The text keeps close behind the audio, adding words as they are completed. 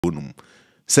bonum.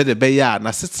 Said the beya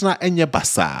na setna enye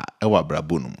basa ewa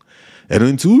brabonum.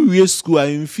 Eno nti uwie school a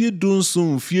mfie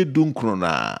dunsun mfie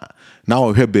dunkrona. Na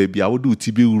ohwe baby a wodu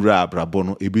tibi wura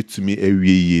brabono ebetumi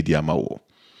awie ye di ama wo.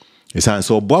 Esan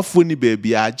so boafo ni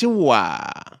baby a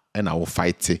jewa na wo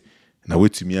fight na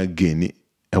wetumi ageni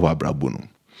ewa brabonum.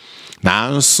 Na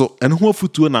nso eno ho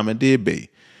afutuo na mede be.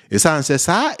 Esan se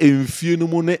saa emfie no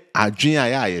mu ne adwen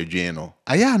aya ayedwen no.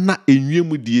 Aya na enwie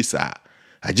mu die saa.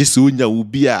 Agese onya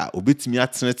obi a obetimi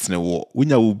atenetene wo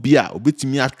onya obi a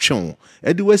obetimi atwen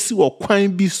ede wasi wo kwan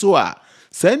bi so a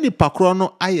saa nipa kro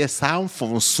no aye saa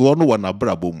mfonso no wona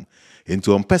brabom enti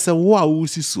on pese wo a wo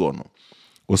si so no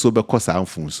wo so be ko saa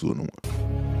mfonso no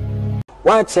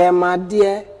wache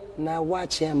madie na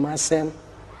wache masem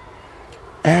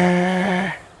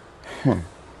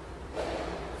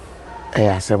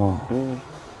asemo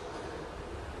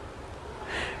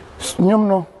nyom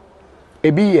no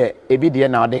ebi de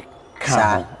na ode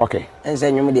ka okay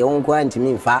ense nyum de won kwa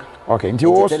ntimi mfa okay nti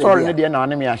wo story ne de na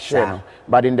me a share no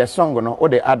but in the song no o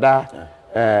the other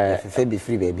fe be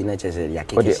free baby na chese ya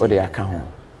keke o de aka ho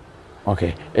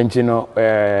okay nti no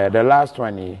the last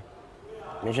one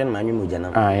mention manyu mu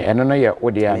jana eno no ye o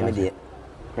de ya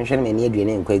mention me ni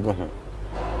aduane nkwa igu ho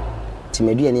ti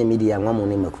meduane me dia nwa mo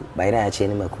ne maku bayra ya che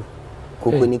ne maku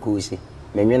koko ni ko si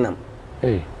menwenam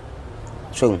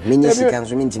so minye sika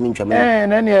nso mintimi ntwam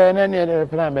nani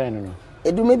plan ben no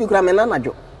edu me bi kura me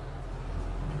nanajo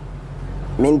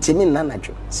mintimi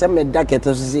nanajo se me da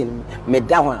keto so sin me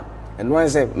da ho eno an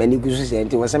se mani gusu se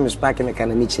enti wo se me spark me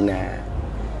kana mi china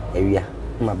ewia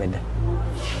ma beda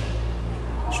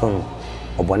so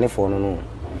obone fo no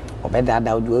obeda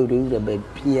da odu ba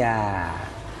pia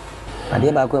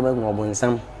ade ba ko ba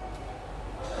ngobonsam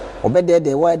obeda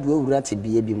de wa du owura te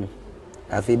bie bi mu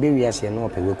afi be wi ase no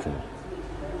opeweku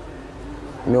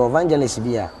me evangelist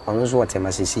bia ono so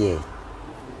wotema sesiye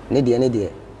ne de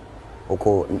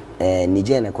oko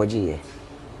Niger na koje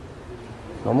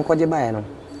no mo koje bae no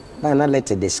ba na let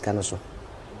the scan so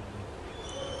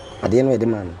ade no e de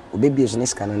man obebi so ne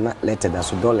scan na let da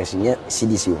so dollars nya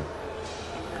cedis yo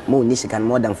mo ni scan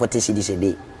more than 40 cedis a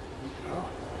day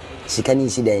sika ni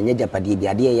si da nya japade bi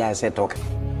ade ya se talk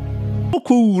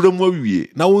ko wura mo wie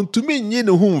na wontumi nye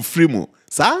ne ho mfiri mu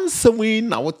sansem yi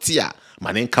na wotia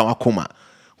mane nka wakoma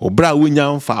obra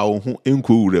wonya mfa wo ho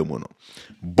enko wura mu no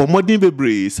bomodin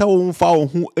bebre sa wo mfa wo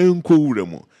ho enko wura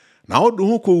mu na wodo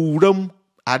ho ko wura mu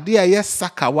ade a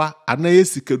yesakawa ana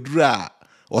yesikadura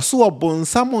oso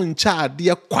obonsam ncha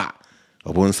ade kwa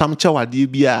obonsam cha wade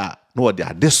bia na wode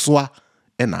ade soa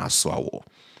na asoa wo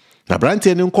na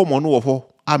brante ne nkomo no wo ho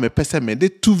a me pese me de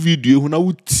two video hu na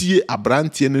wutie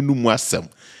abrante ne no mu asem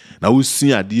na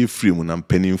wusu ade free mu na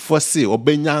mpanimfo se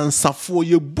obenya nsafo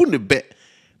ye bu ne be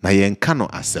na yenka no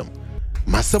asem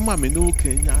masem a me no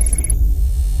kanya asem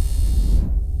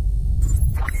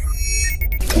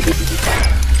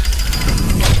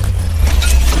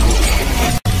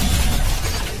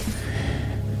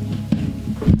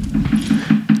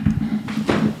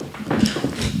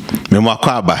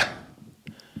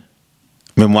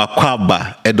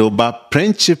Memwakwaba edoba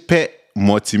Principe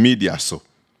multimedia so.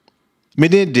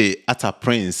 Mede de ata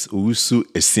Prince Owusu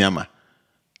Esiama.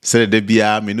 Sere de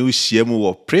bia me no hyiemu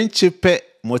wo Principe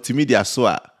multimedia so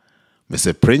a. Me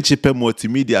se Principe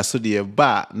multimedia so de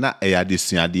ba na eyade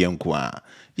suade nko a.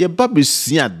 Ye ba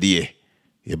besuade.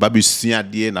 Ye ba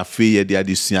besuade na fe ye de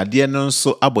ade suade no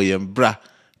nso aboyembra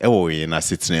ewo ye na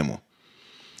setenemu.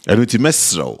 Enu ti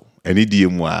mesro eni die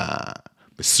mu a.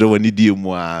 Mesro eni die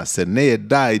mu a se ne ye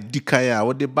da edikaya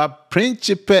wo de ba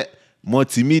Principe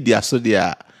multimedia so de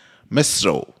a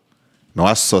mesro na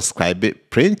wa subscribe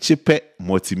Principe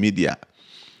multimedia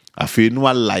afi no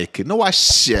wa like no wa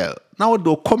share na wo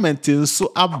do comment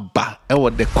nso aba e wo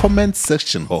the comment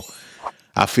section ho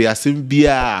afi asem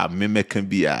bia memeka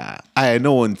bia I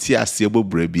know wonti ase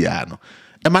bobra bia no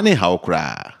e ma ne ha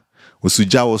okra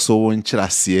osuja wo so won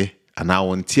kirase ana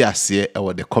wonti ase e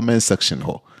wo the comment section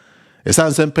ho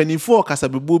esanse mpanifo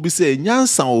kasabebo bi se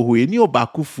nyansa oho eni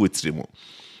obako fuotrimo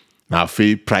na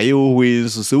afi praye oho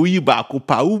nso se uyi bako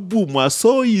pa ubu mu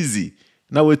so easy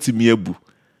na watimi abu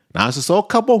na aso so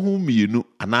kabo ho mienu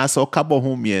ana aso kabo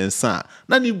ho miensa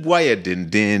na ni bua ye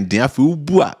denden afi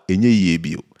ubu a enye ye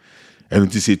bio enu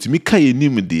ti se timi ka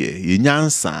yenim de ye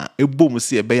nyansa ebom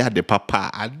se ebe ya de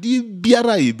papa ade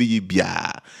biara ebe ye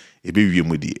bia ebe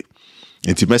wiem de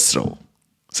enti mesro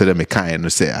se de mekan no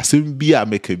se asem bia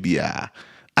meka bia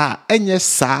a enye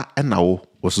sa na wo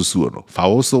osusuo no fa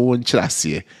wo so won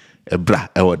kirase ebra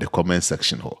ewo the comment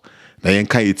section ho na yen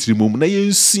kan yetirimum na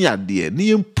yen suade na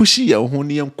yen pushi ye ho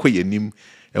na yen koyenim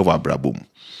ewo abrabom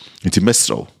nti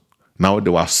mesro na wo de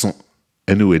waso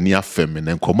anyway near fem and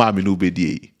nkɔmɔ me no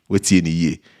bedi wetie ni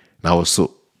ye na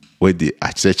also we de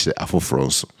akyerɛkyerɛ afoforo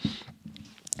nso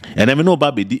ɛna me no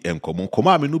ba bedi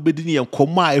nkɔmɔ me no bedi ni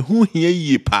nkɔmɔ a ɛho hia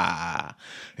yie pa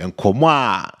nkɔmɔ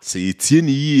a sɛ yetie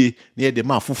ni yie na yɛde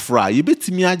ma afoforo a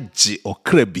yɛbɛtumi agye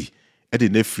ɔkra bi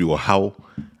ɛde na firi ɔhaw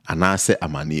anaasɛ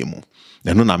amane mu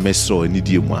ɛno na mesro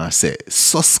anidie mu a sɛ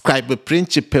subscribe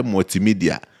Principe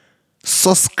Multimedia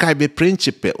subscribe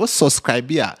Principe o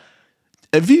subscribe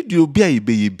a video bi a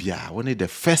ibe bia one the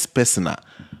first person a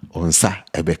onsa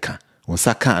ebeka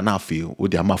onsa kan na afi o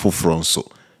de ama foforo nso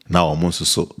na omo nso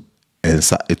so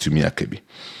ensa etumi akabi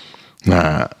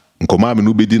na nkoma me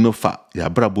no bedi no fa ya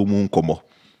brabo mu nkomo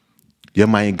ye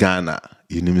man Ghana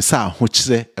yenim sa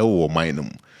ahokyere ewo man no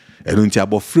mu eno nti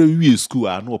abofra wie school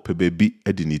a na opɛ baabi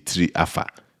edi ne tiri afa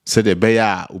sɛ de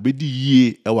beya obedi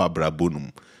yie ewa brabo no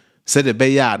mu sɛ de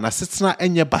beya na setena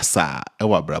enye basa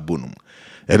ewa brabo no mu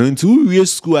eno nti wie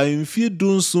school a mfie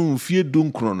dunso mfie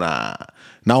dunkro na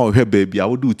ohwe baabi a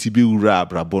wode utibi wura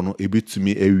brabo no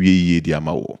ebetumi awie yie di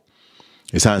ama wo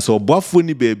esan so boafo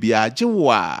ni baabi a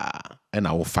agyewa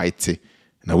ena wo fight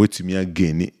na wetumi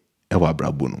ageni ewa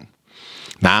brabo no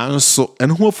na nso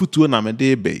eno ho afutuo na me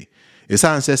de be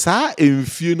esan se saa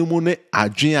emfie no mu ne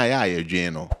adwen a ya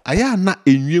ayedwen no aya na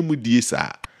enwie mu die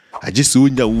saa agye se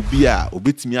onya obi a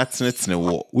obetumi atenetene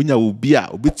wo onya obi a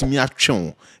obetumi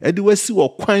atwen ede wasi wo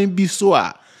kwan bi so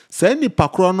a saa nipa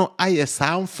kro no aye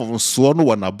saa mfonso no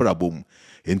wɔ na brabom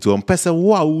enti on pese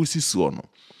wo a wo sisuo no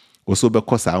wo so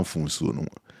bɛkɔ saa mfonso no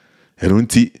eno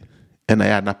nti ena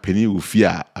ya na pani wo fi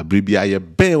a abrebi aye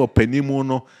bɛn wo pani mu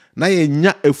no na ye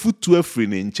nya afutu afiri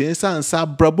ne nkyɛn sansa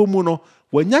brabom no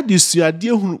wanya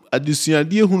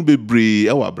adesuadeɛ hunu bebree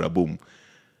ɛwɔ abrabom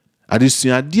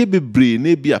adesuadeɛ bebree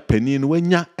na bi apani no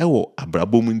wanya ɛwɔ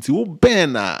abrabom nti wo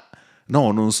bɛn na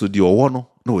ɔno nso de ɔwɔ no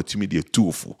na watumi de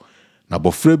tuufo na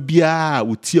bɔfra bia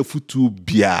wotie afutu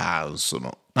bia nso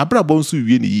no na abrabom nso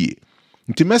wie ne yie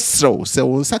nti mesrew sɛ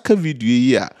wo nsaka video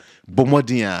yi a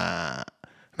bɔmɔden a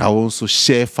na wo nso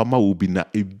share fama wo bi na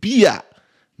ebia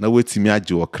na watumi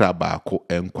agye ɔkra baako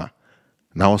ɛnkwa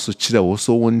na also kyerɛ wo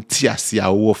so wonti ase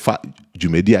a wo fa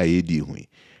dwumadi a yɛdi hu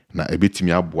na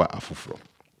ebetimi aboa afoforo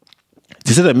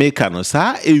ti sɛ America no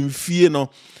saa emfie no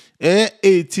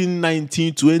 18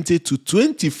 19 20 to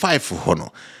 25 ho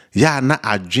no ya na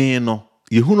adwen no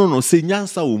yehuno no sɛ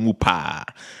nyansa wo mu pa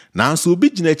na nso obi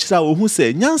gyina kyerɛ a wo hu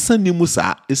sɛ nyansa ni mu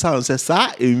saa esan sɛ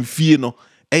saa emfie no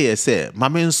ɛyɛ sɛ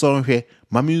mame nso hwɛ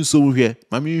mame nso hwɛ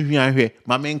mame hwia hwɛ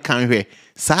mame nkan hwɛ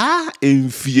saa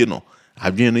emfie no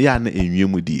adwen no ya na enwie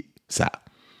mu die sa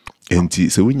enti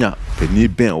se wonya pani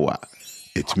ben wa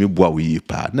etumi boa wo yi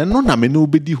pa na no na me no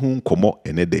obedi hu nkomo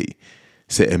ene dai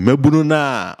se emabunu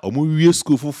na omo wie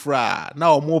school fofra na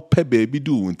omo pe baabi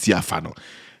du nti afa no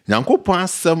nyankopon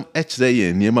asem e kire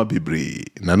ye niema bebre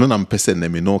na no na mpese na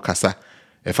me no kasa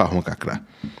efa ho kakra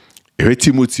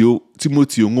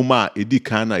Timoteo nguma edi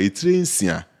kan na etire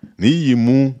nsia na yi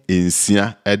mu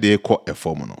ensia ede kɔ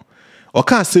efom no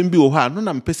oka asem bi wo ha no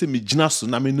na mpese me gina so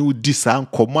na me no di sa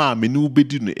nkomo a me no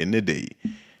bedi no ene dai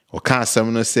oka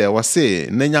asem no se wo se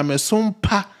na nyame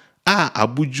sompa a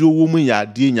abujuo wo mu ya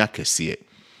ade nya kese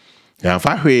ya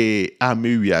fa hwe a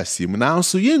me wiase mu na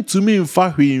nso yentumi mfa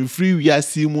hwe mfiri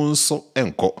wiase mu nso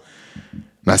enko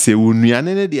na se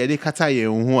wonuane ne de kata yen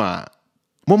ho a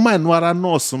moma no ara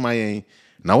nurse mayen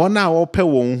na wona wo pe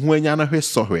won ho anya na hwe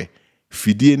sohwe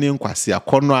fidie ne nkwase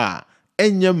akono a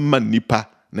enye ma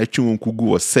nipa na twon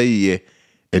kugu wo seye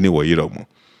ene wo yiramu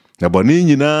na bone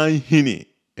nyina hini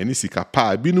ene sika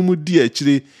pa binum di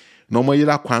akire na mo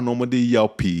yira kwan no mo de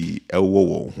yapi ewo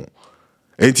wo ho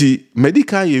enti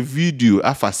medical ye video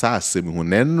afasa asem ho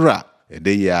na nra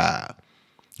ede ya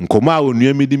nkoma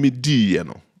onua medimedi ye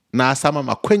no na asama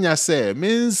makwanya se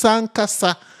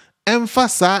mensankasa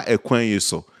emfasa ekwan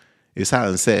yeso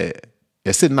esa nse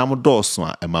yese nam dɔɔso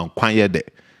a ɛman kwan yɛ dɛ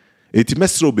eti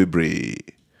mesro bebre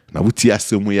na wuti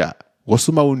asemu ya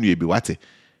wɔsoma wo nue bi wate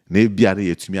na ebia na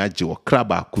yetumi agye wɔ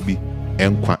kraba akubi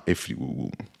enkwa efiri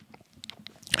wo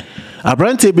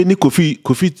abrante be ni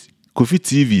kofi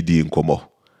TV di nkomo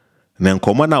na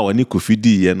nkomo na woni kofi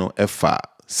di ye no ɛfa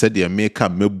said the America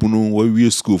mebunu wa wie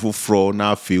school foforo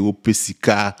na afi wo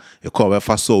pesika e ko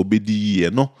befa so obedi ye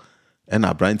no na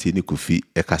abrante ni kofi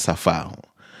ekasa fa ho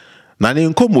na ne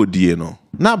nkomodie no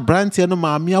na abrante no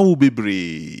maame awo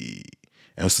bebre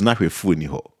enso na hwefu ni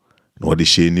ho na ode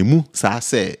hye ni mu sa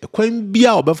se kwan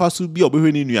bia obefa so bia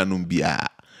obehwe ni nuanom bia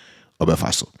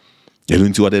obefa so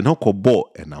elunti wode no kɔbɔ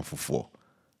enamfofo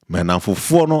ma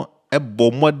enamfofo no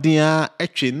ebo moden a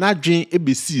etwe nadwen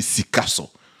ebesi sika so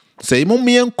se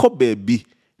imomie nkɔ baabi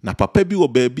na papa bi wɔ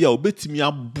baabi a obetimi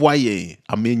aboa yɛn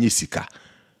amenye sika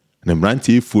na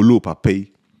mmeranteɛ follow papa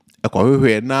yi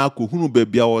ɛkɔhwehwɛ na kohunu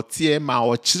baabi a wɔteɛ ma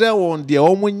ɔkyerɛ wɔn deɛ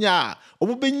wɔn nya a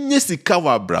wɔn bɛnya sika wɔ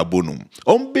abrabɔ no mu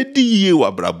wɔn bɛdi yie wɔ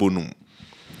abrabɔ no mu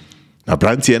na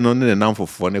mmeranteɛ no ne nam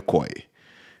fofoɔ ne kɔɛ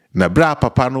na bra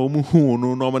papa no wɔn hu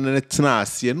no na wɔn ne tena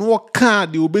aseɛ na wɔka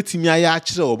deɛ wɔbɛtumi ayɛ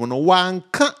akyerɛ wɔn no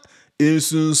wanka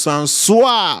nsunsuansoɔ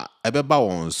a ɛbɛba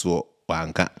wɔn so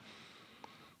wanka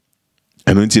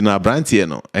ɛno nti na mmeranteɛ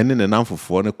no ɛne ne nam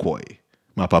fofoɔ ne kɔɛ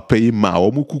ma papa yi ma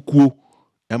wɔn kukuo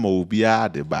ɛma obiara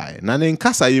de bae na ne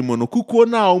nkasa yi mu no kukuo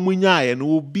na wɔn nyaeɛ no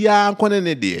obiara nkɔne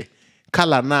ne deɛ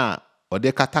kala na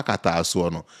ɔde katakata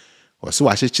asoɔ no wɔso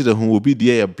wahyekyere ho obi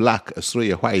deɛ yɛ black ɛsoro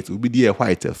yɛ white obi deɛ yɛ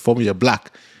white fam yɛ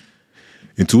black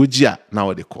nti ogia na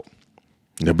wɔde kɔ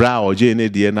ne bra ɔgye ne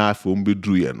deɛ na afom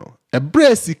beduru yɛ no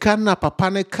ɛbrɛ sika na papa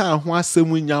ne ka ho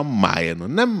asɛm nya mmaeɛ no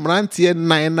na mmeranteɛ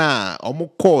nan na ɔmo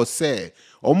kɔɔ sɛ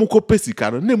ɔmo kɔpɛ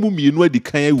sika no na mu mmienu adi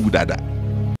kan awu dada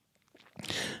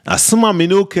asɛm a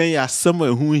mene okan yɛ asɛm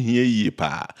a ɛho hia yie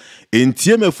paa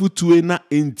entie mafutue na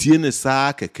entie ne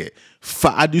saa kɛkɛ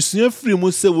fa adesua firi mu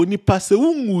sɛ wonipa sɛ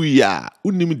wonwu ya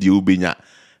wonim deɛ wobɛnya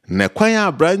na kwan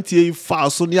a brantie yi fa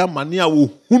so ne amane a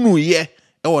wohunu yɛ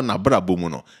ɛwɔ nabrabɔ mu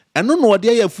no ɛno na ɔde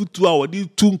ayɛ futu a ɔde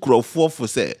tu nkrɔfoɔ fo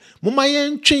sɛ moma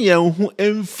yɛntwe yɛn ho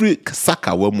mfiri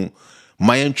sakawa mu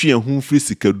ma yɛntwe yɛn ho mfiri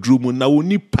sikaduro mu na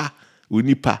wonipa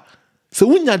sɛ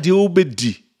wonya deɛ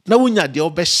wobɛdi na wonya deɛ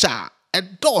wobɛhyɛ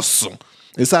ɛdɔso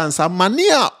nsansa mane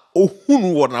a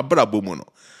ohunu wɔ nabrabɔ mu no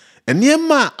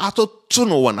nneɛma a atoto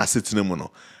no wɔ n'asetena mu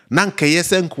no na nkɛyɛ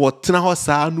sɛ nkɔtena hɔ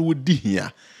saa no wodi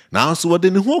hia nanso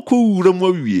wɔde ne ho kɔwura mu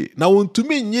awie na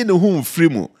wɔntumi nye ne ho mfiri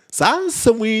mu saa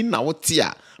nsɛm yi na wote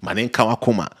a ma ne nka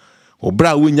wakoma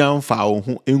ɔbra wonya mfa wo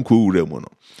ho nkɔwura mu no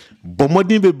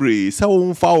bɔmmɔden bebree sɛ wo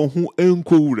mfa wo ho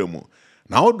nkɔwura mu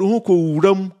na wode ho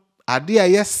kɔwura mu ade a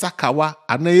yɛ sakawa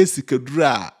anaa yɛ sikaduru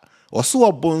a ɔso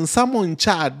ɔbonsam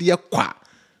nkyɛ adeɛ kwa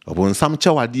ɔbonsam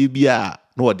kyɛ wadeɛ bi a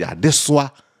na wɔde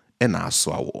adesoa ɛna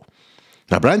asoa wɔ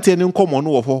na abranteɛ ne nkɔmmɔ no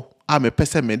wɔ hɔ a mepɛ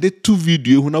sɛ mede to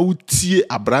video ho na wotie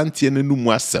abranteɛ no mu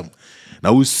asɛm na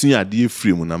wosua adeɛ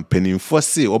firi mu na mpanimfoɔ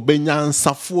se ɔbɛnya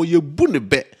nsafoɔ yɛbu ne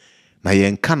bɛ na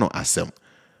yɛnka no asɛm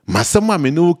masɛm a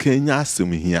me ne wo kan nya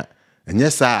asɛm hia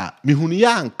ɛnyɛ saa mehunu yɛ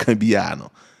anka biara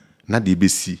no na de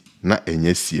bɛsi na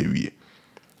ɛnyɛ si awie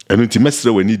ɛno nti mɛsrɛ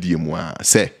w'ani die mu a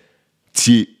sɛ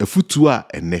tie afutuo a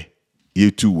ɛnɛ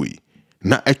yɛtu wei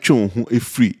na ɛtwe wo ho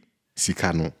ɛfiri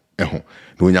sika no ɛho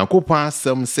na onyankopɔn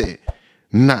asɛm sɛ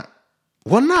na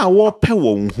wɔn a wɔpɛ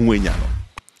wɔn ho anya no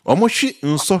ɔmohwe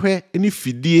nsɔhwɛ ne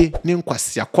fidie ne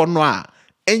nkwasiakɔ no a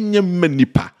ɛnyɛ mma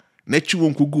nipa na ɛtwe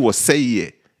wɔn kugu wɔ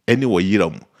sɛyɛ ɛne wɔ yira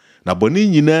mu na bɔne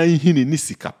nyinaa hini ne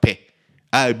sika pɛ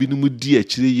a binom di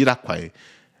akyire yira kwan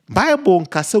Bible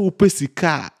nka sɛ wopɛ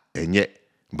sika a ɛnyɛ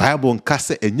Bible nka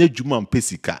sɛ ɛnyɛ dwuma mpɛ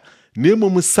sika na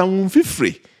mmom sam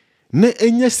fifire na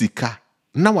ɛnyɛ sika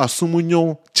na wasom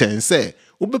nyo kyɛn sɛ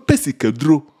wobɛpɛ sika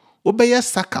duro wobɛyɛ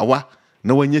sakawa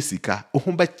na wanya sika wo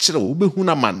ho bɛkyerɛ wo bɛhu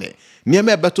na mane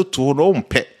nneɛma ɛbɛtoto no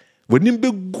wompɛ w'anim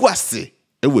bɛgu ase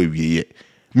ɛwɔ awieyɛ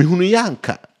mehunu yɛ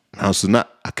anka nanso na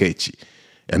aka akyi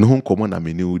ɛno ho nkɔmmɔ na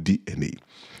mene wodi ɛnɛ yi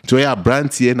nti ɔyɛ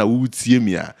abranteɛ na wotie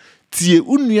mi a tie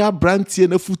unua abranteɛ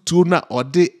na futuo na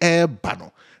ɔde ɛɛba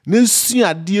no na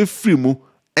nsua adeɛ firi mu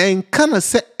ɛnka na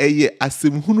sɛ ɛyɛ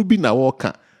asɛmhunu bi na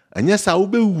wɔka ɛnyɛ saa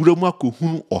wobɛwura mu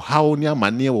akɔhunu ɔhaw ne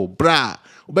amanneɛ wɔ bra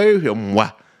wobɛhwehwɛ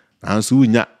mmoa nanso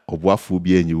wonya ɔboafoɔ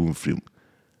bi anyi wo mfiri mu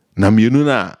na mmienu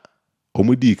na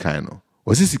ɔmo di kan no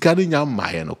ɔsi sika no nya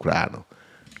mmaeɛ no koraa no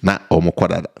na ɔmo kɔ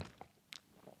dada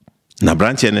na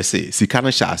branche ne sɛ sika no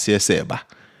hyɛ aseɛ sɛ ɛba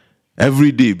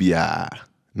everyday biara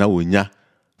na wonya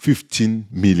 15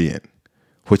 million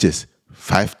which is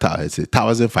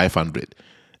 1,500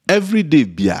 every day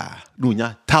biara na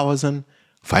wonya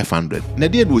 1,500 na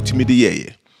deɛ na otimi de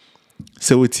yɛyɛ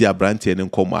sɛ woti abranteɛ ne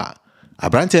nkɔmɔ a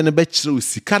abranteɛ ne bɛkyerɛ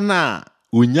sika na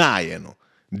onyaayɛ no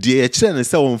deɛ yɛkyerɛ ne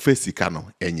sɛ wɔmfa sika no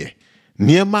ɛnyɛ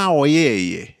nneɛma a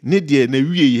ɔyɛɛyɛ ne deɛ na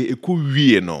wieyɛ ɛkɔ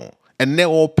wie no ɛnɛ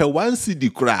ɔpɛ 1 cedi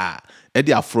koraa ɛde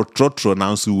aforotrɔtrɔ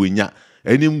nanso wonya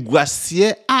anim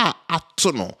guaseɛ a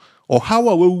ato no ɔhaw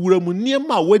a wawura mu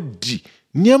nneɛma a wadi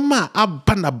nneɛma a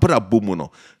aba na brabɔ mu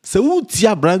no sɛ wotie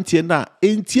abranteɛ no a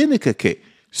ɛntie ne kɛkɛ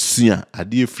sua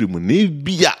adeɛ firi mu na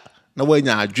ebia na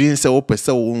wanya adwen sɛ wopɛ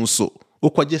sɛ wo nso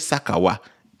wokɔgye sakawa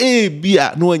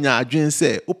ebia na wanya adwen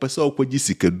sɛ wopɛ sɛ wokɔgye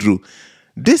sikaduro.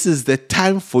 This is the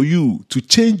time for you to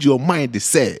change your mind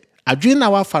sɛ adwen na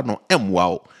wafa no ɛmmoa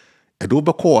wo ɛde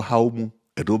wobɛkɔ ɔhaw mu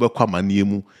ɛde wobɛkɔ amanneɛ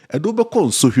mu ɛde wobɛkɔ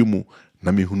nsɔhwɛ mu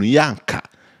na mehunu yɛ anka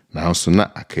nanso na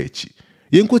aka akyi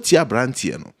yɛnkɔtie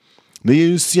abranteɛ no na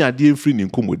yɛnsua adeɛ mfiri ne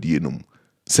nkɔmmɔdie no mu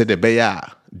sɛdeɛ ɛbɛyɛ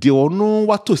a deɛ ɔno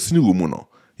watɔ sini wɔ mu no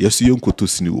yɛso yɛnkɔtɔ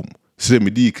sini wɔ mu sɛ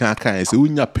medi kan sɛ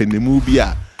wonya panimu bi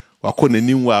a wakɔ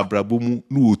n'anim wɔ abrabɔ mu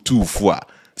na wɔtuufo a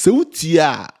sɛ wotie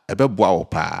a ɛbɛboa wo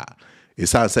paa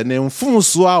ɛsiane sɛ ne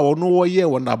mfonsoɔ a ɔno wɔyɛ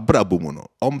wɔ n'abrabɔ mu no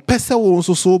ɔmpɛ sɛ wo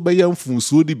nso so bɛyɛ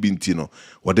mfonsoɔ de bi nti no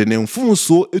wɔde ne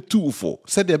mfonsoɔ etuufo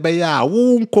sɛdeɛ ɛbɛyɛ a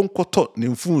wo nkɔnkɔtɔ ne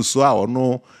mfonsoɔ a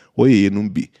ɔno wɔyɛ yɛnom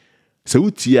bi sɛ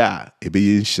wotie a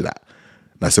ɛbɛyɛ nhyira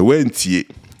na sɛ woantie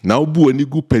na wobu ani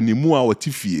gu panimu a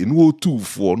wɔte fie ne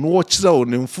wɔtuufoɔ na wɔkyerɛ wo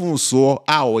ne mfonsoɔ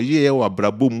a ɔyɛ wɔ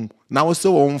abrabɔ mu na wo sɛ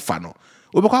wɔmfa no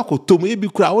wobɛkɔ akɔtɔ mu ebi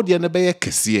kura wo deɛ no bɛyɛ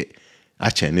kɛseɛ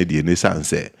akyɛn ne deɛ ne san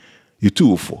sɛ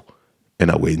yɛtuufo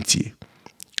ɛna wantie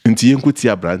nti yɛnkɔtie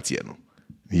aberanteɛ no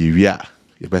na yɛwie a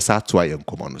yɛbɛsa atoa yɛn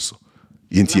nkɔmmɔ no so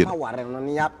yɛntie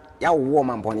no ya wo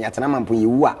mampon ya tena mampon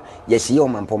yewu a ya hye o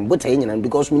mampon bota nyina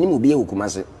because me nim obi e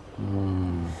wokumase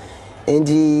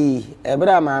endi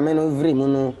ebra maame no vri mu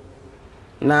no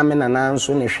na me nana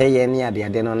nso ne hweye ne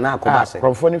ade no na akobase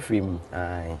kromfo ne free mu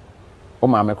ai o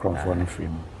maame kromfo ne free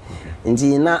mu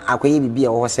endi na akoye bibi e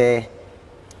wo se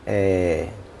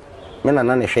me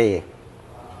nana ne hweye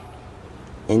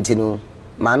endi no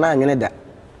ma na anwene da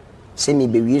se me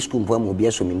be wie school mpo am obi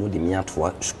aso me mu de me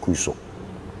atoa school so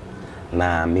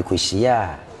na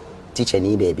mekoshia teacher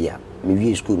ni baby a me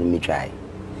wie school no me try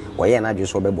woye na dwo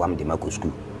so bebo am de mako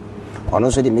school ono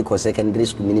so de me ko secondary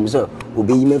school minim so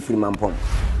obeyi ma free mampom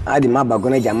ade ma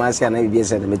bagona jamase na bibie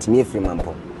se de metimi free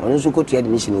mampom ono so ko tua de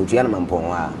mission otua na mampom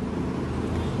wa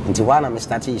nti wa na me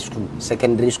start school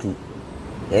secondary school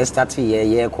start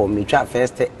ye ko me twa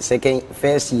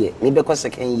first year me be ko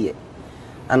second year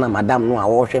ana madam no a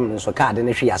wo hwem no so card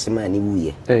ne hwe asema ani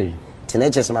wuye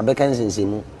teenagers ma be kan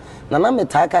sensimu na me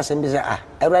taka sem bi se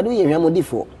awrade ye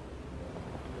hwamodifo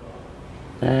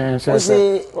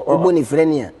se oboni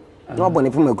frenia no oboni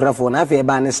puma kurafo na afi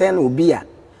ba ne se na obi a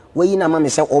wayi na ma me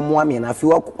se omoa me na afi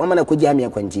o ma na koji ame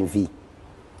akwantimfi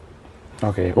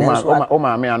okay o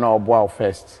ma me na oboa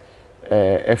first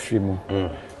efrimu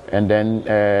and then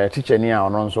teacher ni a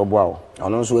ono nso oboa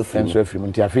ono nso efrimu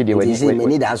nti afi de we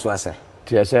need aso asa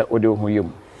ti se ode ho yem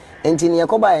enti ne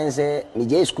yakoba yen se me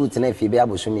je school tena fi be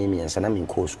abosomi mi ensa na me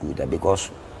ko school da because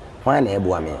why na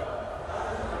eboa me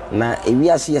na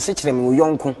ewiase yese kire me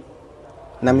yonko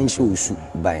na me nche osu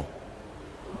ban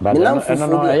but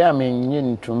no ya me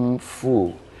nyintum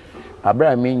fu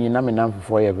abra me nyi na me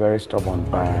namfo ye very stubborn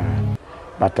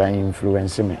but I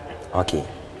influence me okay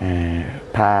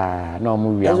pa no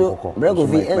mu wi ankoko brego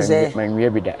fi ense man wi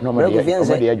bi da no ma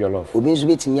de jollof obi nso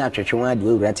betimi atwetwe wa de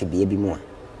owura te bia bi mu a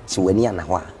se wani ana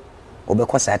ho a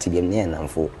obekọ saati bia me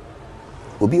namfo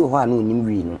obi ho a no onim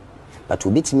wi no but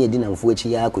obi timi edi namfo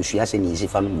achi ya akosua se ni isi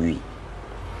fa no wi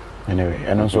anyway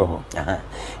eno so ho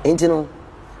enti no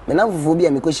me namfo bi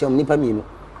a me kosia nipa mi no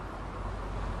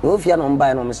no fia no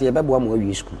mba no me se ye bebo am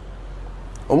awi school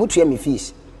omutua me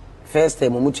fees first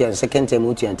term omutua second term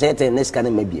omutua third term next kan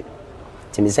ma bia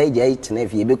timi sai je itna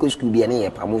fi be ko school bia ne ye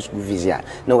pamo school fees ya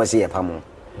na wase ye pamo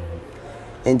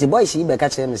enti boys yi be ka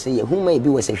kire me se ye huma bi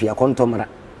wase hwia kontomra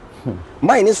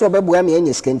mai ni so beboa me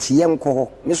anya sika nti ye nko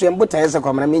ho me so ye mbota ye se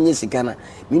kwamra me anya sika na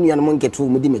me nua no nketu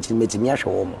mu di metimi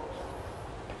ahwe wo mo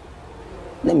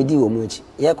na me di wo mu achi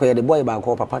ye ko ye de boy ba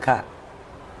ko papa ka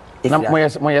na mo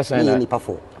yes na ni pa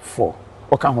 4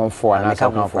 oka ho 4 na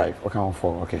oka 5 oka ho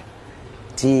 4 okay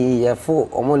ti ye 4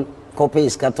 omo copy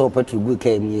scatter petrol gu ka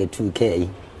mi 2k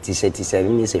ti se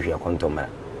mi se hwia kontomra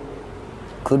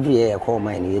kodru ye ko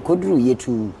mai ni kodru ye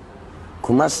 2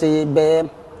 kumase be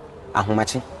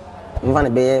ahomache mva na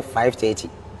be 5:30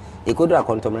 ekodu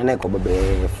akontomre na ekobo be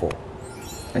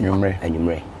 4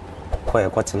 anyumre koye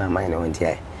kwatena mai na wonti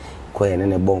ai koye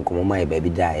ne bonko mo mai ba bi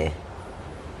dae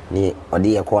ni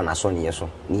odi ye ko na so ne ye so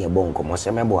ni ye bonko mo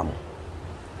se mebo am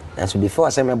na so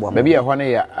before se mebo am ba bi ye ho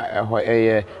ne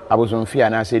ye abosomfie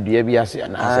na se dua bi ase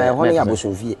na se ho ne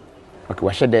abosomfie okay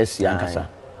wa sheda si ankasa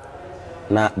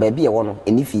na ba bi ye wo no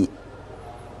enifie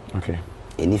okay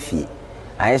enifie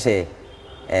ayese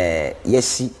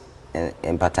yesi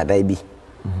empatadai bi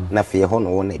na fe ho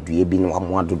no na dua bi no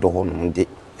amo adodo ho no de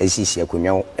asisi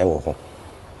akonwa ewo ho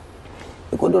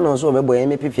ikodo no so bebo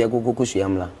yeme pifia kokokosua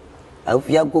mla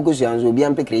afia kokokosua nzo bi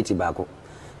ampe create baako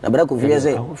na bra ko fie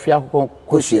se afia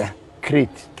kokokosua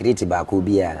create baako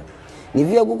bia ni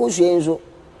via kokokosua nzo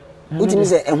utimi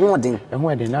se eho den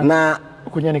na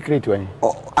konya ne create wani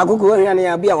akoko hwane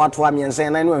ya bia wato amiense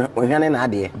na ne hwane na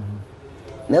ade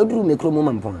na oduru mekromo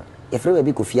mampon efre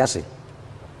bi kofiase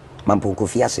mampon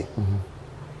kofiase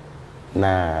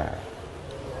na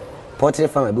portrait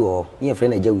fama bi wo ye efre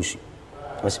na jawusu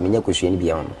wasi menya kosua ni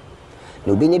bia mama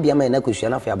na obenya bia ma na kosua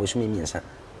na fa abosom miensa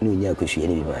na onya kosua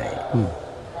ni bi ba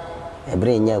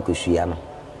ebre nya kosua no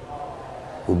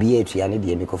obi etua ne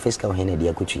de me ko fiska ho na de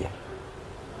akotua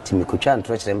Timi kucha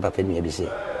ntro papa nua bi se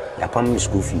ya pam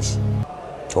school fees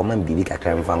to man bibi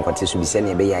kakra mfa nkwate so bi se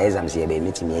ne be ya exams ye be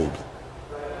metimi ayi bi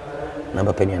na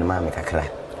papa nua ma me kakra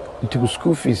nti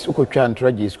school fees ukotwa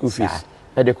ntro school fees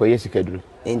e de koye sikaduru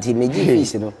enti meji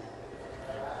fees no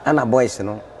ana boys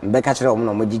no mbe ka kire o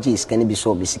no mogiji sika ne bi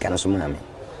so bi sika no so ma me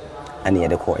ana ye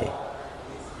de koye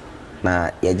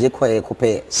na ye je koye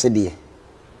kope sede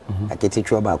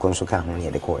aketetwa ba ko nso ka ho ne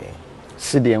ye de koye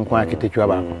sede nko aketetwa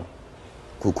ba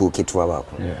ko kuku ketwa ba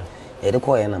ko ye de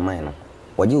koye na man no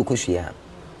waje ukosua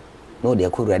no de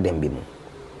akuru adam bi mu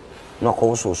no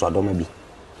ko so adoma bi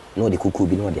no de kuku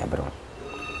bi no de abro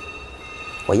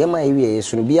oyema ewie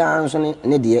sunu bia nso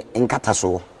ne de nkata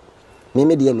so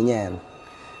me de minya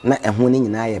na ehun ne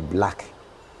nyina ye black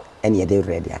ene ye de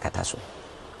red akata so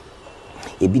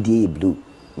ebi de blue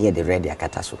ne ye de red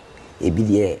akata so ebi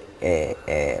de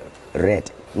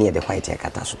red ne ye de white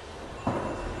akata so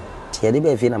tie de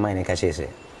be fi na man ne ka chese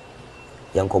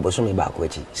yanko boso me ba ko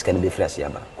achi sika ne be frase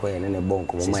aba ko ye ne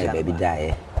bonko mo mai ba bi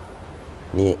dae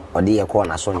ni odi ye ko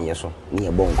na so ne ye so ne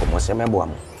ye bonko mo se mebo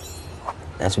am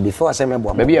so before say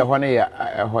mebo am baby e ho ne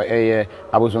ye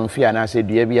abosomfie na se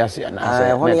dua bi ase na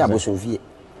se ho ne ye abosomfie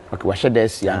okay wa sheda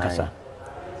si ankasa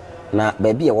na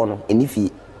baby e wo no eni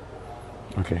fie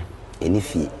okay eni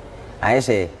fie aye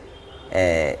se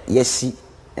yesi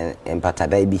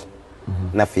empatadai bi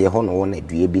na fie ho no wo na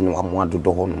dua bi no amo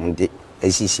adodo ho no de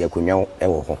esisi akonwa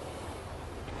ewo ho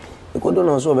ekodo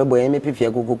no so bebo eme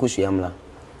pefia kokokosua amla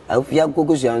afia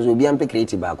kokokosua nzo bia mpe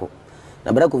create baako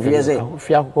na bra ko fie se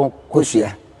afia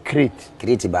kokokosua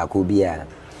create baako bia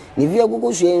ni via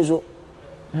kokokosua nzo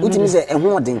utimi se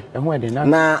eho odin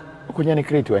na okonya ne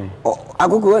create wani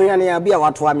akoko hwane ya bia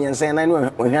wato amiensen na ne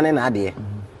hwane na ade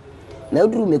na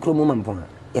oduru mekromo mampo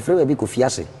e frɛ ba bi ko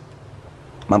fiase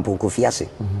mampo ko fiase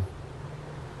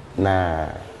na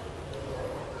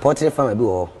portrait farm bi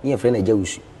wo ye frɛ na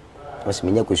jawusu wasi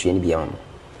menya kosua ni bia ma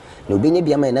na obenya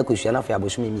bia ma na kosua na fa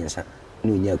abosu miensa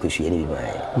na onya kosua ni bi ma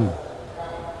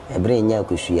ebre nya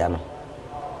kosua no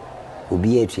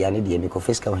obi atua ne de mi ko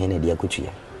fiska ho ne de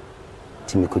akotua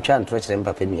ti mi kotwa ntro kire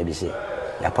papa nua bi se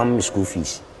ya pam mi school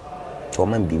fees to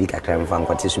man bibi kakra mfa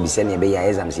nkwate so bi se ne be ya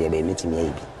exams ye be metimi ayi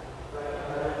bi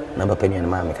na papa nua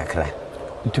ma me kakra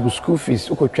nti school fees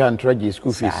ukotwa ntro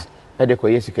school fees e de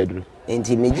koye sikaduru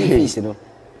enti meji fees no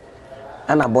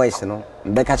ana boys no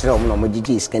mbe ka kire o no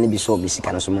mogigi sika ne bi so bi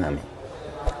sika no so ma me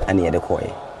ana ye de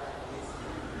koye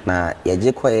na ye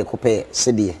je koye kope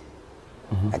sede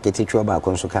aketetwa ba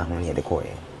ko nso ka ho ye de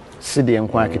koye sede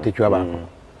nko aketetwa ba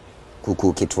ko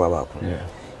kuku ketwa ba ko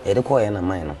ye de koye na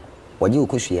man no waje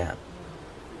ukosua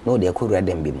no de akuru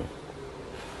adam bi mu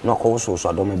no ko so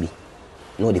adoma bi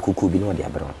no de kuku bi no de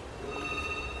abro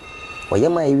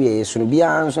oyema ewie sunu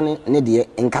bia nso ne de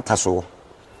nkata so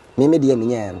me de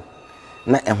minya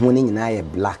na ehun ne nyina ye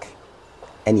black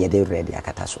ene ye de red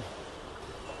akata so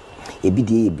ebi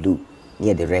de blue ne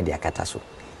ye de red akata so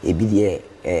ebi de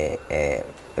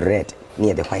red ne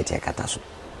ye de white akata so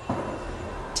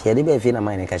tie de be fi na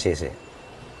man ka chese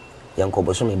yanko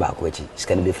boso me ba ko achi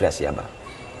sika ne be frase aba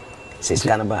se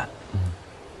sika na ba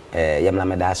yamla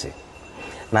medase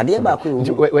na de ba ko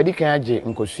wadi kan age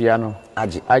nkosua no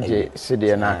age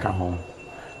sede na aka ho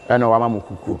ana wa mamu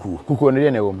kuku no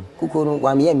de na wo mu kuku no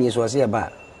wa me so se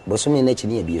ba boso me na chi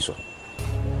ne bi so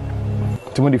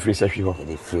timo di free sahwi ho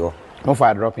de free ho no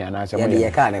fa drop ya na se mo ye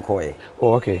ka ne ko ye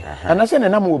oh okay ana se ne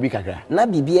na mo obi kakra na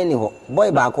bibia ni ho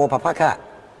boy ba ko papa ka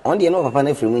on de no papa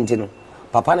na free mu ntino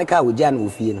papa ne ka wogia na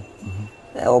ofie no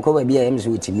okọ ba bia emse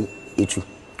wotimi etu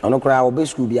ono kra obe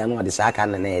school bia no de sa ka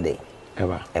na ye de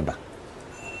eba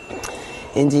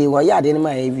enti wa ya de ne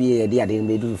ma ewie de ade ne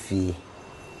bedu fie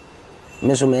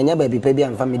me so menya ba bi pa bia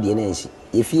mfa me de na ansi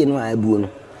ye fie no a abuo no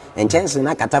enchanse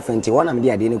na kata fenti wona me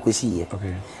de ade ne kosi ye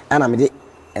ana me de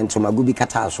entomagu bi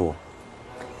kata so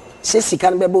se sika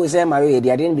no bebo se ma ye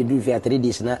de ade ne bedu fie 3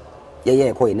 days na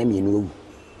ye ko ye na me nu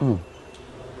owu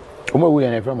omo wu ye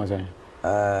na from asan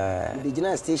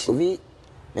regional station vi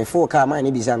me fo ka ma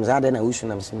ne bi sam za de na wusu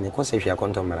na me ko se hwia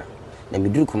kontomara na me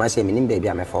duru kuma se me nim ba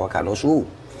bia me fo ka no so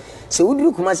se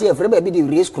wuduru kuma se afre ba bi de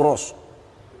race cross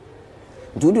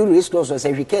dudu race cross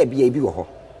se hwe ka bia bi wo ho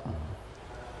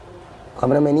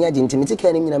kamera mani agi ntimiti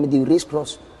ka ni na me de race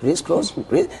cross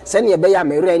se ne be ya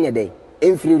me re nya dey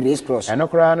free race cross eno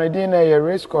kra no din na ye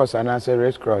race cross ana se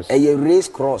race cross ye race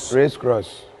cross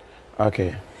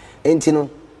okay entino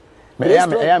me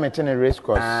ya me ten race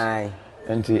cross ai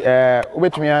enti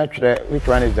obetumi atwere which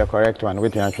one is the correct one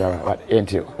obetumi atwere but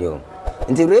enti yo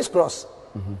enti race cross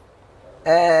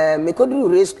me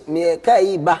koduru race me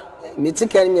kai ba me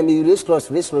tika ni me race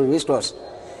cross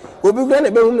Obi kura na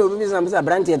be hu na obi bisa me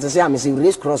brand te say am say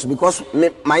race cross because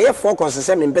my focus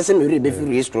say me pese me be fi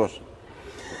race cross.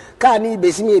 Ka ni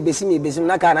besi me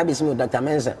na ka na besi me Dr.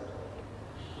 Mensa.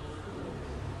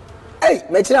 Hey,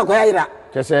 me tira ko ya ira.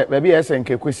 Kese baby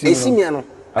SNK kwesi no. Esi me no.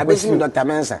 Abesi me Dr.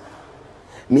 Mensa.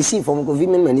 Me see from ko vi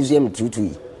me museum tutu.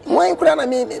 Why kura na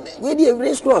me we dey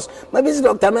race cross. My besi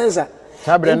Dr. Mensa.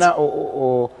 Sabre na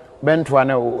o bentwa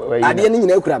na ade ni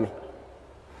nyina kura me.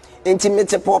 Enti me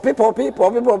te popi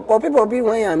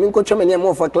when ya me ko tweme ne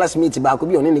mo for classmate ba ko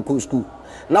bi on ne ko school.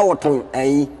 Na woton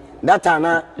ayi data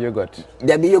na yogurt.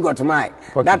 There be yogurt my.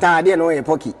 Data ade no ye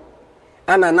poki.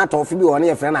 Ana na tofi bi on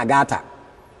ye friend agata.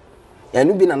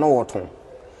 Enu bi na no woton.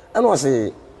 Ana o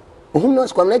se ohun no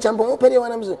skwam na champo o pede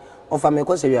wanam se ofa me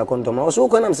ko se wi akontom. O so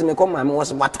ko nam se me ko ma me wo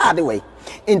se watade we.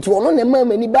 Enti ono na ma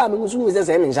mani ba me nso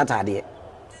se me nshatade.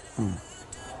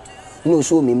 No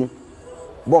so me mu.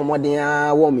 Bon modern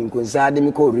a wo me nkonsa de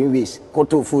me ko railways ko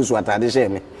to fusu atade she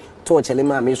me. To chele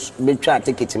ma me twa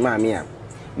ticket ma me a.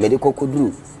 Me de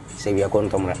kokoduru se wi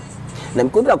akontomra. Na me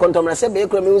kodura akontomra se be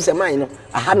ekura me hu se man no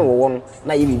aha no wo no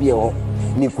na ye bibie ho.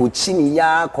 Me ko chi ni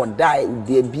ya kodai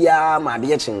de bia ma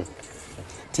de chen.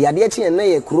 Ti ade chen na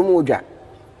ye kurum odwa.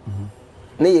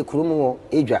 Na ye kurum wo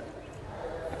edwa.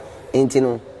 Enti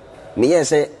no me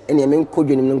yese ene me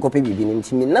nkodwonim no nkope bibi nim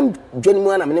ti me nam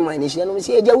dwonimu ana me ne man ni hia no me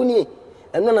se eja woni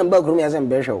eno na mba kurum ya se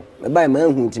mbehwe me bai ma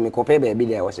hu ti me kope ba bi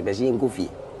dia wo se be se nkofie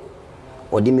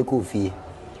odi me kofie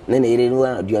na na ire no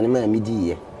aduane ma me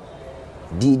di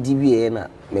di wie na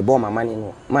me bo mama ni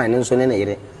no man nso ne na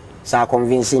ire sa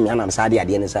convince me ana sa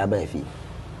ade ne sa ba fi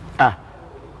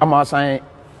ama san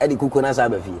adi kuko na sa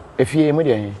ba fi efie mu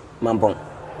de mampon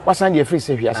wasan de free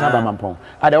se hwia sa ba mampon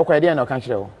ade wo kwa de na o kan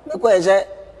kire wo me kwa je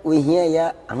we here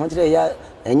ya ahotre ya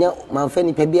enya manfa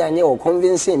nipa bi anye wo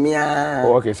convince me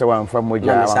okay so wan fa moja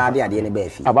na sa ade ne ba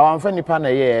fi aba wan fa nipa na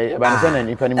ye ba ne na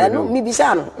nipa ni me do mi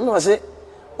bisa no se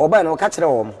oba na o ka kire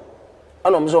wo mo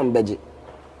ana mo so mbeje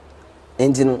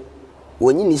enti no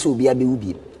wonyi ni se obi abe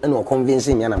ubi ana o convince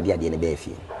me ana de ade ne ba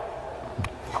fi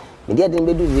me de ade ne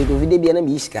be du we do video bi na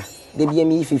mi iska de bi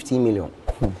mi 15 million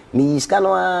mi iska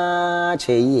no a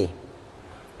cheye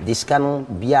this can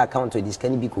be account this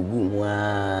can be ko gu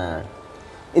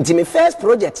into my first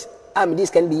project am this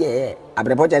can be here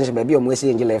abreport chance be o mo se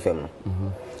Angel FM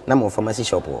na mo pharmacy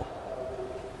shop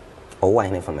o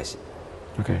wine pharmacy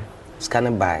okay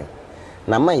scan by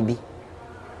na mai bi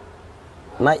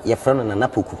na ye friend na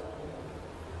napoku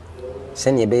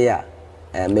sen ye be ya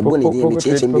me boni di me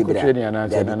cheche me bra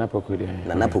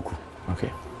na napoku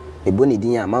okay me boni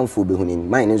di ya manfo be hunin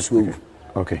mine nso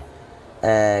okay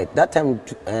that time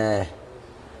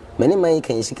many my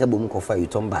can SIKA bom ko fa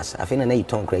yuton bus afena na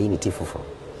yuton kra unity fofo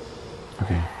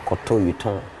okay koto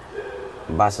yuton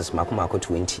buses makoma ko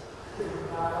 20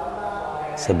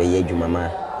 se be ye dwuma ma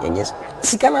yes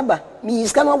SIKA na ba mi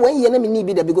SIKA na wan ye na mi ni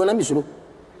bi da bi go na mi suro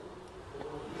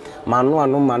manu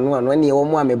anu ne wo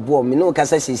mo amebo mi no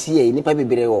kasa sesi e nipa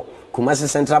bebere wo Kumasi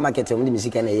Central Market mo di mi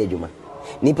SIKA na ye dwuma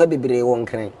nipa bebere wo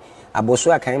nkran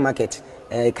aboso akan market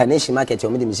Kaneshi market o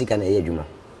me de SIKA na ye adwuma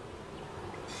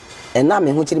na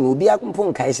me ho kire me obi akompo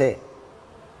nkai se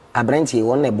abrantie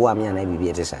won na boa me na bibi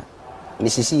etesa me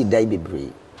sisi dai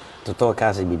bebre to talk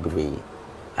as bebre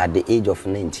at the age of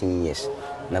 19 years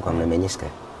na kwa me manyiska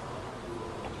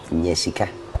nyesika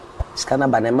SIKA na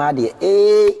ba na ma de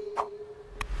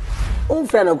on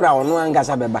frɛ no kra ono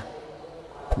angasa beba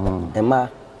ema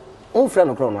on frɛ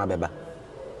no kra ono abeba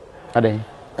ade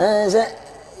se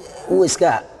wo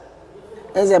SIKA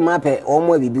eze mape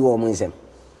omo bibi wo mo nsem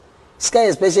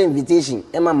SIKA special invitation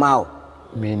ema mao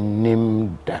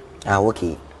minimda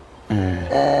okay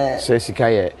say SIKA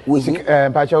ye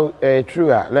Pacho true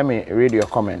let me read your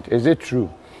comment is it true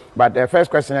but the first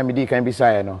question I me can be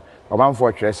say no oban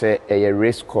for try say a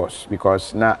race course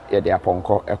because na ye dey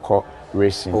aponko eko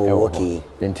racing okay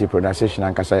the pronunciation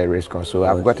and say race course so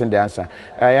I've gotten the answer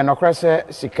you know cross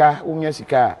SIKA unya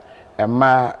SIKA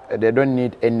ma they don't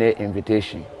need any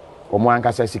invitation omo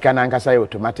ankasa SIKA na ankasa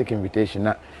automatic invitation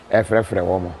na efrefre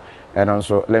womo and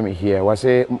also let me hear was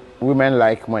say women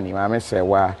like money mama say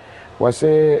was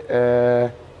say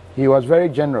he was very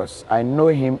generous. I know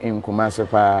him in Kumasi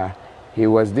pa. He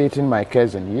was dating my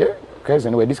cousin. Yeah,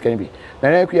 cousin where this can be.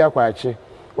 Then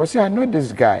was say I know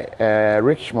this guy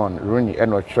Richmond Rooney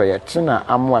and what try tina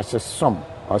amwa say some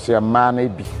or say a man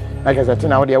be like I said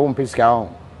tina what they won't piss on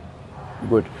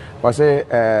good was say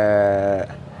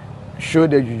show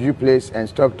the juju place and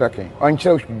stop talking.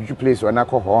 Until juju place when I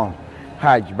call home.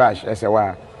 Haj bash I say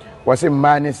wow. Was a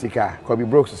man SIKA could be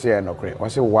broke to say no credit.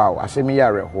 Was a wow. I say me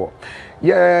yare ho.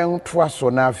 Yeah, twas so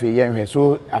now for yen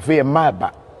so I feel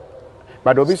mad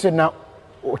but obi say now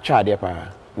o child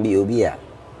pa. Be obia.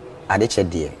 Adeche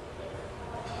dear.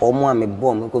 Omo me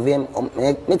bomb, go vim,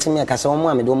 make me a cassa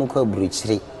omo me don't call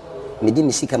bridge. Me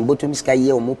didn't see can bottom sky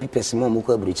year or more people small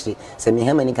muka bridge. Say me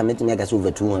how many can make me a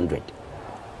over 200.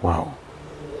 Wow.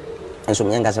 And so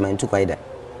me and Gassama took either.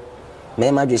 May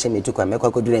my dress me took a make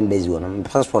a good and busy on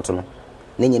passport on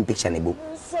name picture in a book.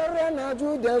 Sorry, I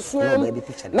do the swim, baby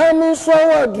picture. Now me so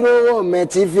a draw,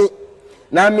 Metivi.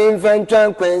 Now me fan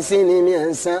tranquency in me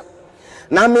answer.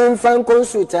 Now me fan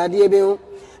consulta, dear Bill.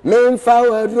 Me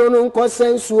foul drone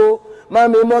consensual.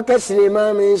 Mami mokesini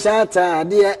mami shata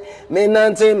dear. Me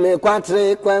nante me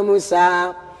kwatre kwa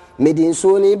musa. Me din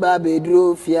soni babe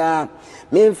drofia.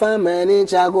 Me famani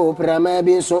chago prama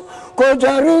biso. Ko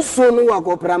jaru sonu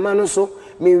wako pramano so.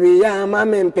 Mi wiya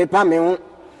mami mpepa me on.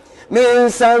 Me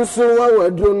sansu wa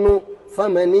wadunu.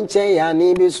 Famani che ya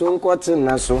ni biso nkote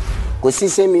naso. Ko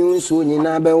sise mi unsu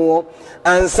nyina bewo.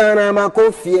 Ansana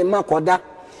makofie makoda.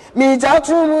 Mi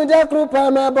jatu muda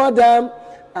krupa me bodam.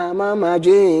 Amama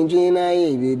jinji na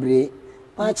ibibre.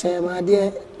 Wache ma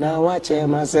die na wache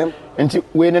masem. Nti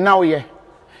we na ye.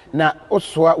 Na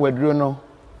oswa waduro no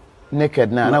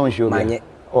naked na won show manye.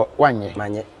 Oh, wanye.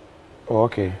 Manye. Oh,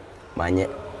 okay. Manye.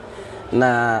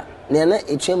 Na na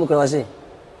etwem kra wase.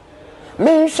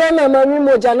 Me hwe na mami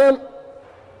mojanam.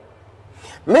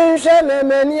 Me hwe na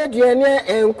mani aduane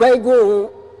enkwaigu.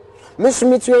 Me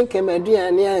sumitu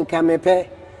enkemaduane anka mepe.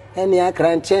 Eni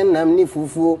akranchen nam ni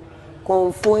fufuo.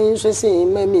 Konfo inso se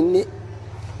mamini.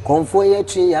 Konfo ye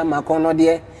twi ya makono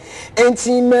de.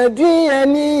 Enti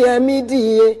maduane ya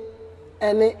midie.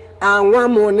 Ene anwa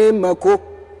mo ne mako.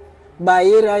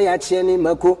 Bayira ya cheni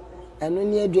mako. Eno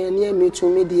ni aduane ya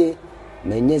mitumi die.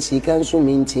 Menye sika nso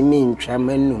mintimi ntwa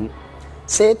manum.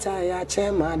 Seta ya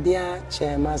chema dia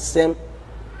chema sem.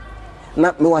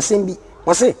 Na me wasem bi.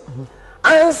 Wase.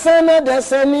 Ansana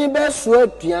dasani besu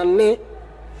aduane.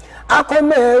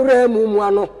 Akoma ewre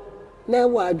mumuano. Na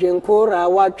wadwenkora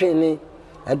wadwene.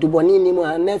 Aduboni ni mu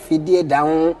anafidie da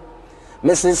ho.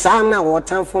 Mesesa na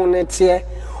wotanfo ne tie.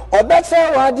 Obeche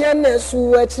wade na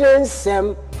su akire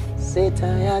nsem. Seta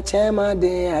ya chema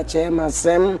de ya chema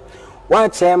sem. Wa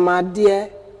chema de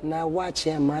na wa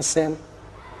chema sem.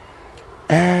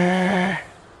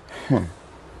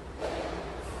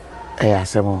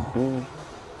 Asemo.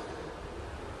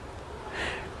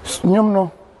 Nyom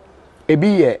no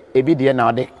ebi de na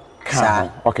ode ka.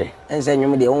 Okay. Ense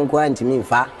nyom de won kwa ntimi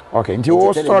mfa. Okay, nti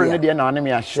wo story ne de na wane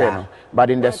me share no, but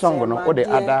in the song no o the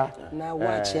other na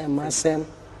wa chema sem.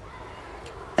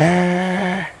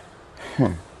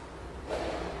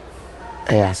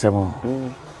 Asemo.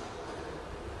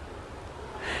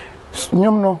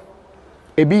 Nyom no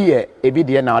ebi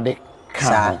de na ode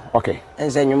ka. Okay.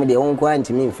 Ense nyom de won kwa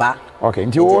ntimi mfa. Okay,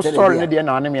 nti wo story ne de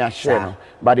na wane me share no,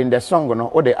 but in the song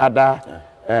no o the other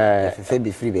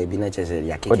be free baby na chese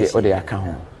ya keke. O the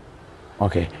account.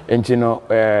 Okay, nti no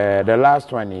the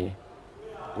last one ni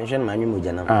mention manyu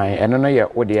mujana. Eno no ye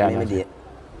o the ya.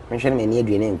 Mention me ni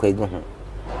aduane nkwagu ho.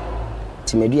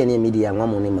 Ti maduane mi di anwa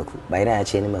mo ne maku. Bayira ya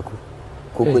che ne maku.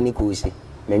 Koko ni kuusi.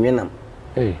 Menwenam.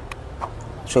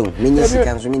 So, menye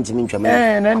sika nso mintimi ntwa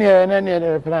me. Na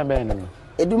ne plan be no.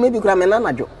 Edu me bi kura me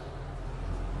nanadwo.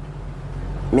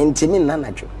 Mentimi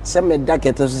nanadwo. Se me da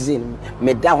keto so se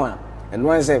me da ho a. Eno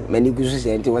an se mani gusu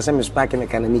se nti wo se me spark me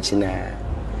kana mi china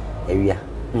ewia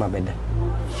ma beda.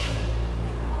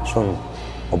 So,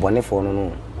 obone fo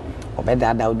no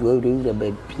obeda da odu ewure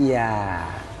ba pia.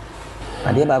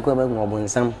 Ade ba ko ba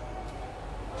ngobonsam.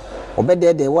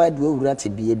 Obeda de wa du ewura te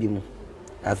bia bi mu.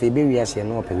 Afi be wiase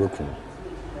no opeweku.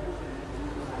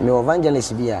 Me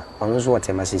evangelist bia ono so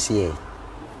otema sesiye.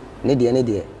 Ne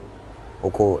de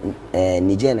oko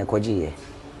Niger na koje.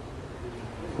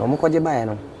 No mo koje ba ya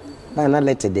no. Ba na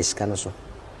letter desk no so.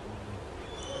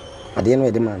 Ade no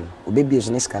e de man. Obebi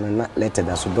so ne scan na letter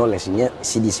da so dollars nya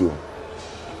CDC o.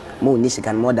 Mo ni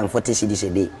scan more than 40 CDC a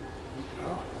day.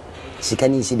 Sika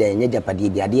ni si da nya japade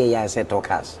bi ade ya set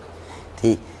talkers.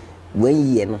 Ti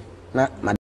when ye no na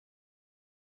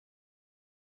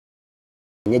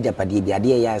nya japade bi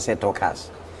ade ya set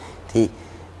talkers. Ti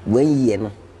when ye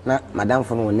no na madam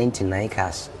for 99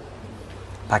 cars.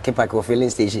 Pack of filling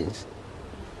stations.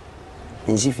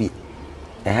 In Sifi,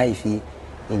 a high fee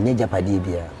in Nejapadi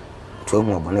beer, 12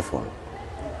 more bonifon.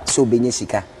 So Benny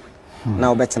Sika.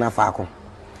 Now better na Falcon.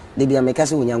 They be a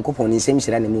mecassa when young couple in the same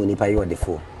ceremony in Payo de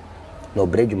four. No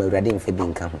bread you may ready in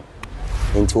Febin come.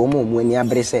 Into home when you are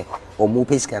bresse or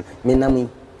Mupescan, Menami,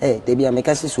 they be a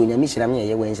mecassa soon, and Miss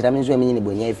Ramia, when Ramin Swimming in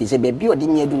Bonia, if he said, baby, or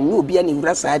didn't you do no be any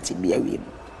grass at be a win.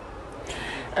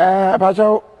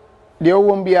 Pacho, the old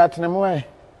won't be at Namway.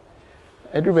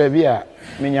 Edu baby a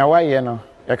menya waye no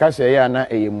ya ka se ya na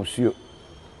eye musuo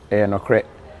no kre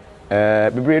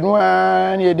Bebre no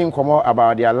ani edin komo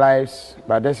about their lives,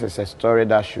 but this is a story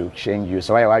that should change you.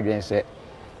 So why you say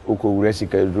uko wura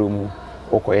sika room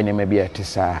uko eneme bi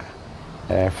etisa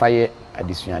fire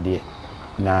adisuade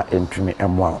na entumi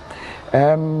emwa.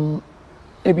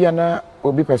 Ebiana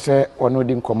obi pese ono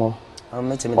din komo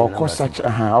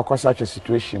or such a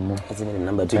situation mo.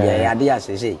 Number 2 ya ade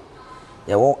asese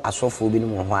ye wo asofo bi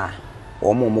no ho a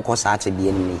wo mo ko sa ate bi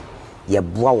enimi ye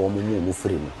boa wo mo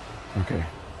firi mu. Okay.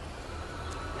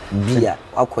 Bia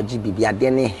akoji bibia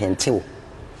ade ne hentew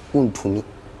untumi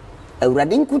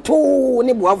awurade nkuto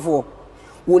ne boafo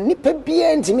wo nipa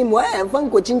bia ntimi mo emfa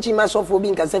nko chinchi ma sofo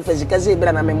bi nka se fasika se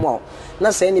bra na memo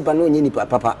na se nipa no onye nipa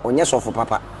papa onye sofo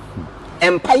papa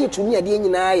empire tumi ade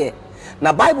nyina ye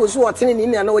na bible so otene ni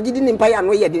na wogidi ni empire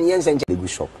no ye de yense nche begu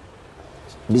shop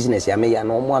business ya me ya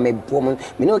no mo amebo mo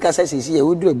me ne ka se sisi ye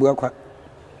wodu ebu akwa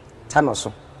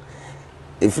tanoso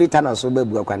efri tanoso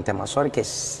bebu akwa ntema sorry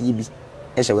kesi bi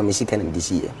ehye we me sika na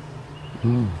mdisi ye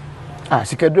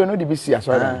sika do no de bi si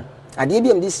asoda ade bi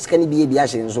am dis sika ni bi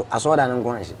ahye nso asoda no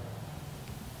nko ahye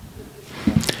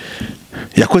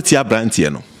yakoti abrantie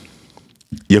no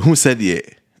yehu said ye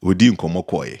odi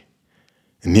nkomokoye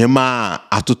niema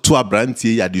atoto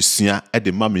abrantie yadesua e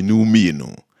de mame ne umi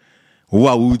no wo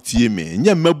a wutie me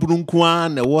nya maburu nko a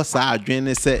na wo sa adwen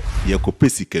ne se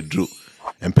yakopesi kadro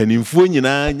empanimfuo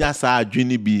nyina nya sa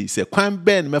adwen bi se kwan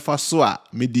ben mefa so a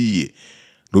mediye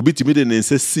no bitimi de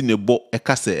nense sinebo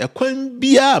ekase ekwan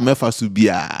bia mefa so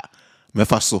bia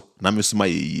mefa so na mesoma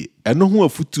yeye eno ho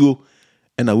afutuo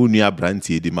e na wonu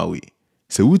abrantie de mawe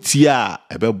se wutie a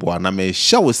ebeboa na me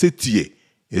hya wo setie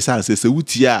esan se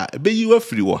wutie a ebeyi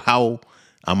wafiri wo haw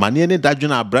amane ne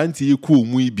dadwena abrantie ku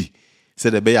omu ibi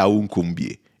se de be ya wo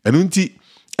nkombie eno nti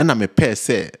na me pɛ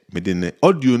se me de ne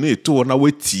audio no eto na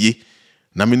watie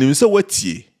na me nim se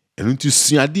watie eno nti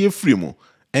suade afiri mu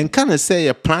enka na se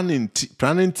ye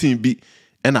planning bi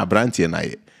na abrantie na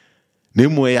ye na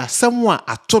emu ya asɛm a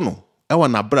ato no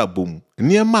ɛwɔ na brabom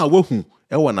niema a wahu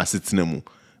ɛwɔ na setena mu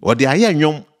ɔde ayɛ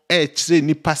nwom kyerɛ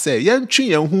nipa sɛ yɛntwe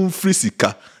yɛn ho mfiri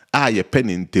sika a ye pɛ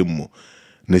ntem mu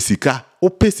na sika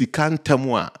opɛ sika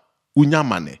ntam a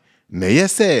unyamane na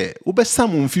yɛsɛ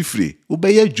wobɛsam mfifire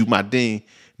wobɛyɛ adwumaden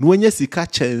na wanya sika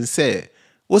kyɛnse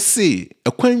wo se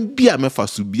ekwan bia mefa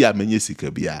so bia manya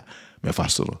sika bia mefa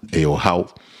so no ɛyɛ haw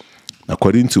na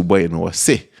according to boy no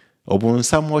se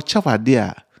obonsam o chawade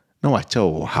a na wa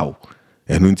chawo haw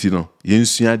enu nti no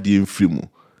yensua de mfiri mu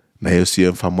na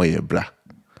yesu mfa moye bra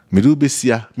medu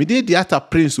besia mede di ata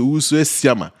prince owusu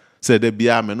asiama se da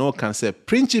bia me no kan se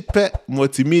principe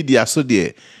multimedia so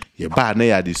de ye ba na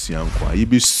ya de sua nko ye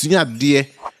besua de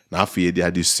na afa ye de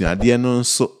adesua de no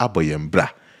nso aboye bra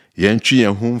yentwe ye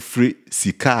ho mfiri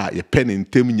sika ye pen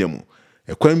ntem nyamu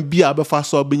ekwan bia abefa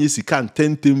so obenye sika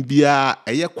ntentem bia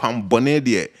eye kwan bone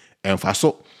de emfa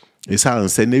so esan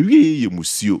se na wie ye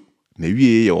musio na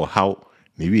wie ye ohaw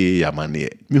na wie ye amane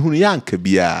mihunu ya nka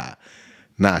bia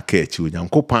na aka echi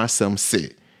onyankopon asem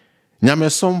se nyame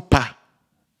sompa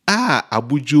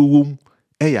abujuwum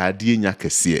eya ade nya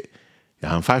kese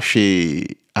ya mfa hwe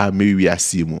a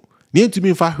mewiase mu ne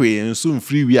ntumi mfa hwe nso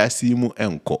mfiri wiase mu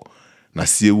enko na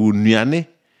se wu nuane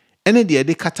ene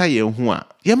de kata ye ho a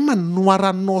ye ma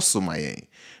noara no so ma ye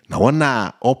na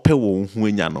wona ope wo ho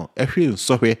anya no ehwe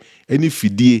nsohwe eni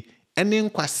fidie eni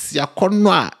nkwase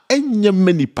akono a enya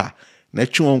manipa na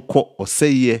twonko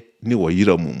oseye ni wo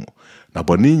yiramu na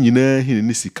boni nyina hini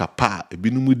ni sika pa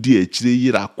ebinum di akire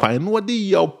yira kwan no de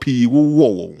yaw pii wo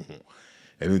ho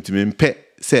eni ntimi mpe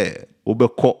se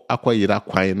obekọ akwayira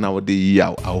kwan na wo de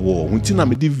yaw awo nti na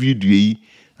me di video yi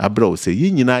abra o se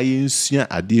yi nyina ye nsua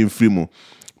ade mfiri mu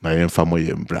na yemfa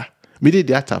moye mbra me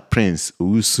de ata prince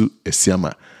owusu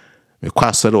esiama me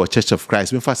kwa sore o Church of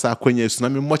Christ me fa sa akwanya esu na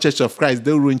me mo Church of Christ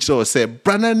de ru nchire o se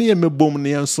brana ne ye mebom ne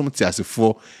yensom ti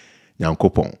asefo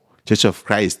nyankopon Church of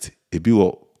Christ ebi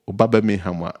wo obaba me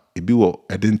hamwa ebi wo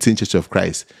Edenton Church of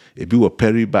Christ ebi wo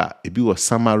Periba ebi wo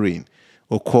Samarin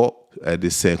okọ the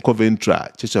St. Coventry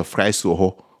Church of Christ wo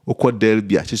ho okọ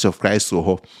Delbia Church of Christ wo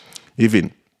ho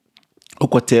even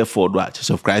okọ Telford Church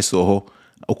of Christ wo ho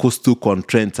okọ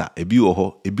Stoke-on-Trent ebi wo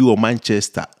ho ebi wo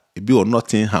Manchester ebi wo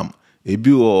Nottingham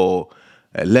ebi wo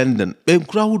London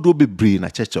enkura wodo bebre na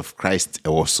Church of Christ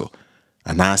ewo so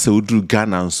ana se udru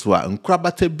Ghana nso a nkura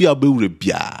bata bia obewure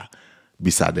bia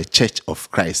bisa the Church of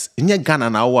Christ nye Ghana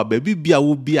na wo baby bia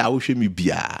wo bia wo hwe mi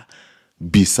bia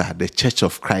bisa the Church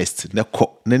of Christ ne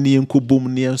ko na ne nkobom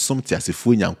ne nsom ti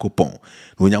asefo nyankopon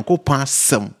na nyankopon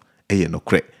asem eye no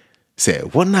kre se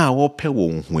wona wo pe wo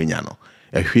hu anya no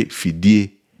ehwe fidie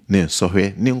ne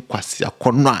nsohwe ne nkwase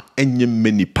akono a enye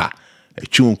mmanipa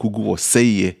atwon kugu wo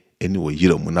seye eni wo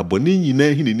yiramu na boni nyina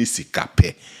hini ni sika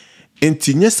pe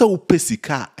enti nyesa wo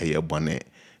pesika eye bone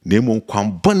na emu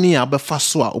kwan bone a befa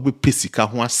so a obe pesika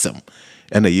ho asem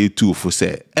ena ye tuofo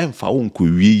se emfa wo nko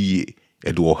wieye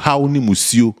e de wo haw ni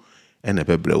musio ena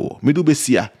bebre wo medu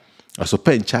besia aso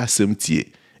pencha asem tie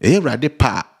eye wrade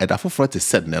pa e da foforo te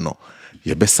said ne no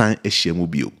ye besan ehia mu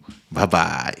bio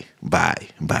bye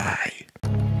bye.